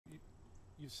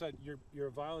you said you're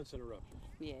a violence interrupter.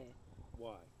 Yeah.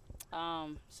 Why?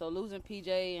 So losing PJ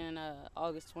in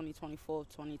August 2024,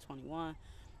 2021,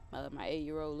 my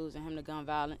 8-year-old, losing him to gun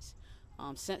violence,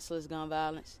 senseless gun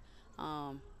violence.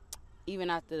 Um, Even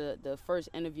after the first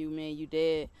interview me and you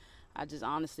did, I just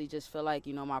honestly just feel like,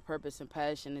 my purpose and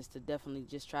passion is to definitely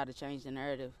just try to change the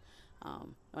narrative.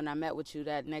 When I met with you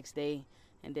that next day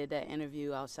and did that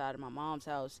interview outside of my mom's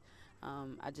house,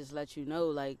 I just let you know,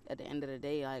 like, at the end of the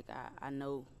day, like, I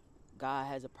know God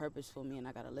has a purpose for me and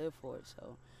I got to live for it.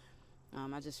 So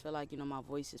I just feel like, my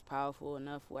voice is powerful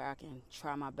enough where I can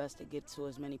try my best to get to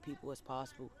as many people as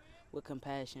possible with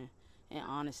compassion and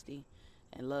honesty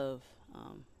and love,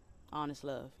 honest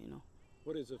love.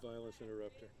 What is a violence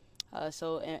interrupter?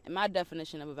 So in my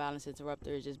definition of a violence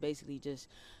interrupter is just basically just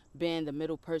being the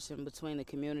middle person between the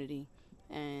community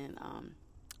and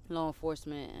law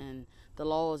enforcement and the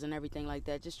laws and everything like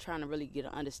that. Just trying to really get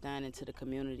an understanding to the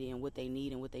community and what they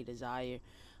need and what they desire,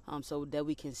 so that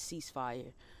we can cease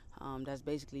fire. That's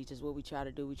basically just what we try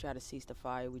to do. We try to cease the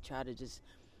fire. We try to just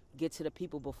get to the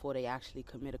people before they actually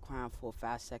commit a crime for a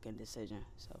 5-second decision.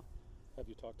 So. Have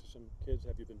you talked to some kids?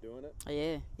 Have you been doing it?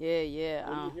 Yeah.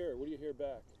 What do you hear? What do you hear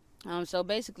back? So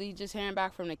basically, just hearing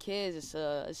back from the kids,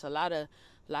 it's a lot of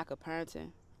lack of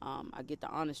parenting. I get the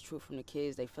honest truth from the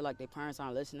kids. They feel like their parents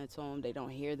aren't listening to them. They don't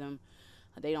hear them.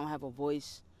 They don't have a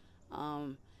voice,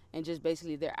 and just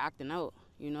basically they're acting out.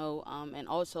 And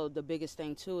also the biggest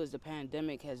thing too is the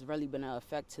pandemic has really been an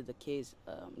effect to the kids.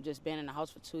 Just being in the house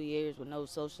for 2 years with no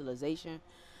socialization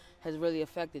has really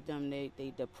affected them.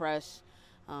 They depressed.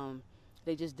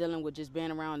 They just dealing with just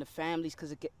being around the families,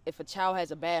 because if a child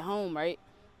has a bad home, right,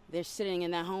 they're sitting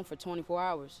in that home for 24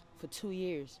 hours for 2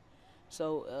 years.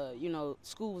 So,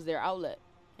 school was their outlet,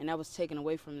 and that was taken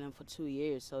away from them for 2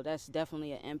 years. So that's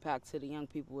definitely an impact to the young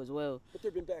people as well. But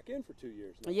they've been back in for 2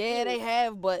 years now. Yeah, they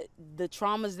have, but the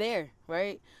trauma's there,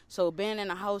 right? So being in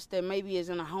a house that maybe is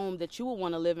in a home that you would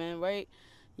want to live in, right,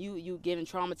 you getting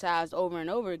traumatized over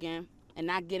and over again and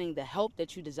not getting the help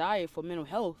that you desire for mental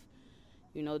health,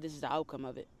 this is the outcome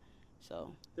of it.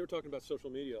 So they were talking about social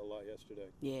media a lot yesterday.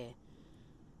 Yeah.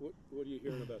 What are you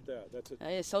hearing about that?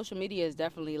 Yeah, social media is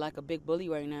definitely like a big bully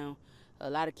right now. A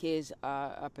lot of kids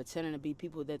are pretending to be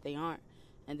people that they aren't,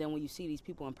 and then when you see these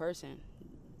people in person,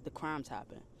 the crimes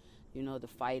happen. The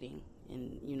fighting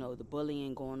and the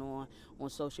bullying going on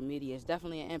social media is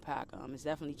definitely an impact. It's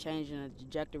definitely changing the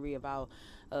trajectory of our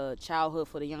childhood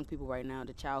for the young people right now.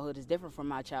 The childhood is different from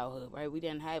my childhood, right? We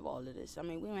didn't have all of this. I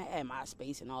mean, we had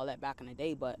MySpace and all that back in the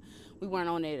day, but we weren't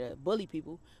on there to bully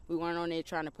people. We weren't on there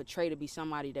trying to portray to be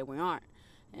somebody that we aren't.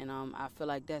 And I feel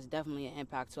like that's definitely an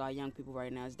impact to our young people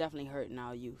right now. It's definitely hurting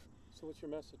our youth. So what's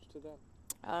your message to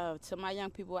them? To my young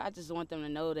people, I just want them to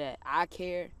know that I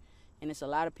care, and it's a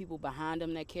lot of people behind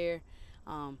them that care.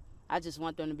 I just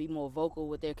want them to be more vocal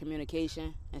with their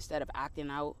communication instead of acting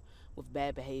out with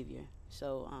bad behavior.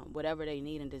 So whatever they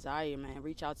need and desire, man,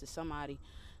 reach out to somebody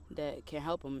that can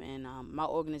help them. And my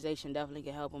organization definitely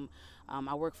can help them.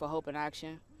 I work for Hope in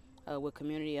Action with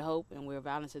Community of Hope, and we're a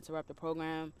violence interrupter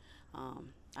program.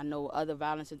 I know other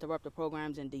violence interrupter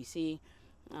programs in D.C.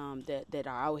 That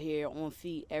are out here on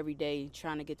feet every day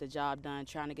trying to get the job done,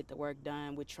 trying to get the work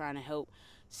done. We're trying to help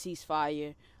cease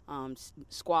fire,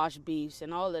 squash beefs,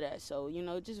 and all of that. So,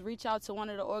 just reach out to one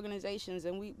of the organizations,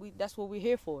 and we that's what we're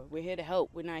here for. We're here to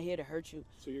help. We're not here to hurt you.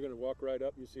 So you're going to walk right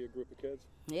up, you see a group of kids?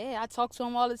 Yeah, I talk to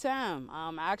them all the time.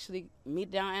 I actually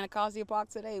meet down Anacostia Park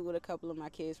today with a couple of my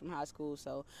kids from high school.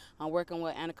 So I'm working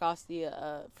with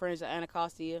Anacostia, Friends of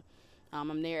Anacostia.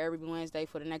 I'm there every Wednesday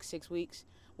for the next 6 weeks.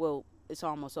 Well, it's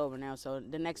almost over now. So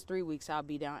the next 3 weeks I'll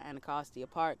be down Anacostia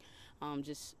Park,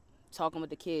 just talking with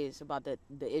the kids about the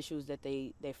issues that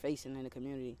they're facing in the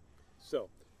community. So,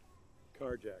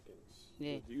 carjackings,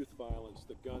 Yeah. the youth violence,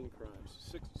 the gun crimes.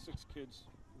 Six kids,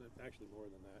 actually more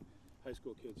than that, high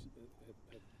school kids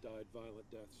have died violent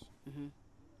deaths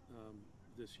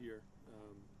this year.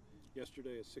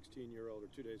 Yesterday, a 16-year-old, or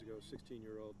 2 days ago, a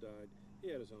 16-year-old died. He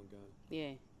had his own gun.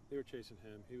 Yeah. They were chasing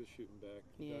him. He was shooting back.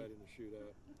 He Yeah. died in a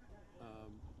shootout.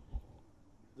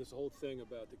 This whole thing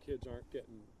about the kids aren't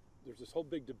getting... There's this whole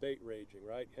big debate raging,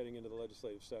 right, heading into the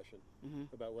legislative session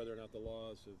about whether or not the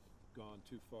laws have gone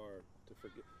too far to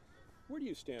forget. Where do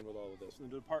you stand with all of this?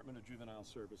 And the Department of Juvenile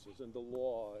Services and the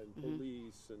law and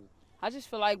police and... I just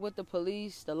feel like with the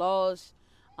police, the laws,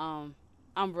 I'm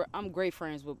great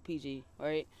friends with PG,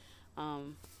 right?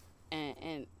 And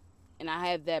I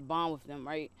have that bond with them,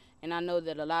 right? And I know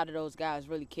that a lot of those guys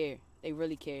really care. They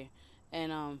really care.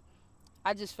 And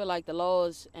I just feel like the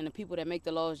laws and the people that make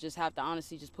the laws just have to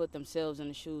honestly just put themselves in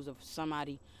the shoes of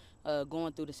somebody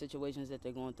going through the situations that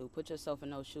they're going through. Put yourself in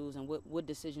those shoes, and what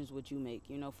decisions would you make,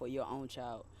 for your own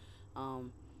child,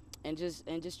 and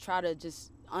just try to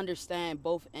just understand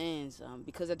both ends,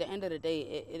 because at the end of the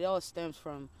day, it all stems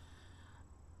from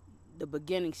the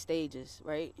beginning stages,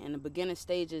 right? And the beginning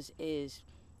stages is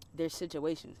their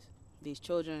situations. These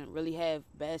children really have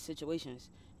bad situations,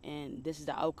 and this is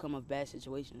the outcome of bad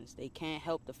situations. They can't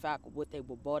help the fact of what they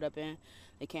were brought up in.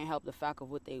 They can't help the fact of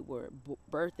what they were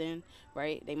birthed in,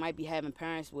 right? They might be having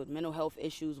parents with mental health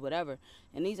issues, whatever,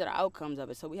 and these are the outcomes of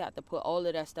it. So we have to put all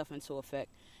of that stuff into effect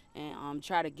and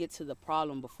try to get to the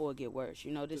problem before it get worse.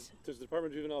 Does the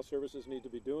Department of Juvenile Services need to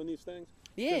be doing these things?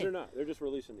 Yeah. Because they're not. They're just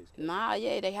releasing these kids. Nah,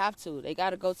 yeah, they have to. They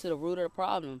got to go to the root of the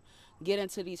problem, get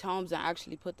into these homes and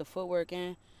actually put the footwork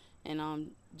in,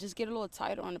 and just get a little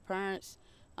tighter on the parents,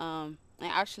 and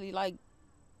actually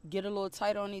get a little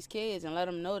tighter on these kids and let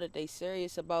them know that they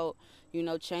serious about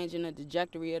changing the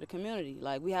trajectory of the community.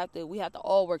 Like we have to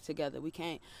all work together. We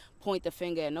can't point the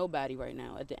finger at nobody right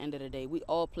now. At the end of the day, we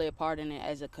all play a part in it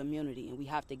as a community, and we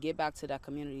have to get back to that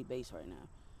community base right now.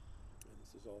 And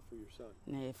this is all for your son.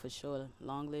 Yeah, for sure.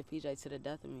 Long live PJ to the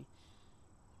death of me.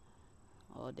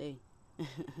 All day.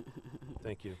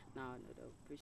 Thank you. No, appreciate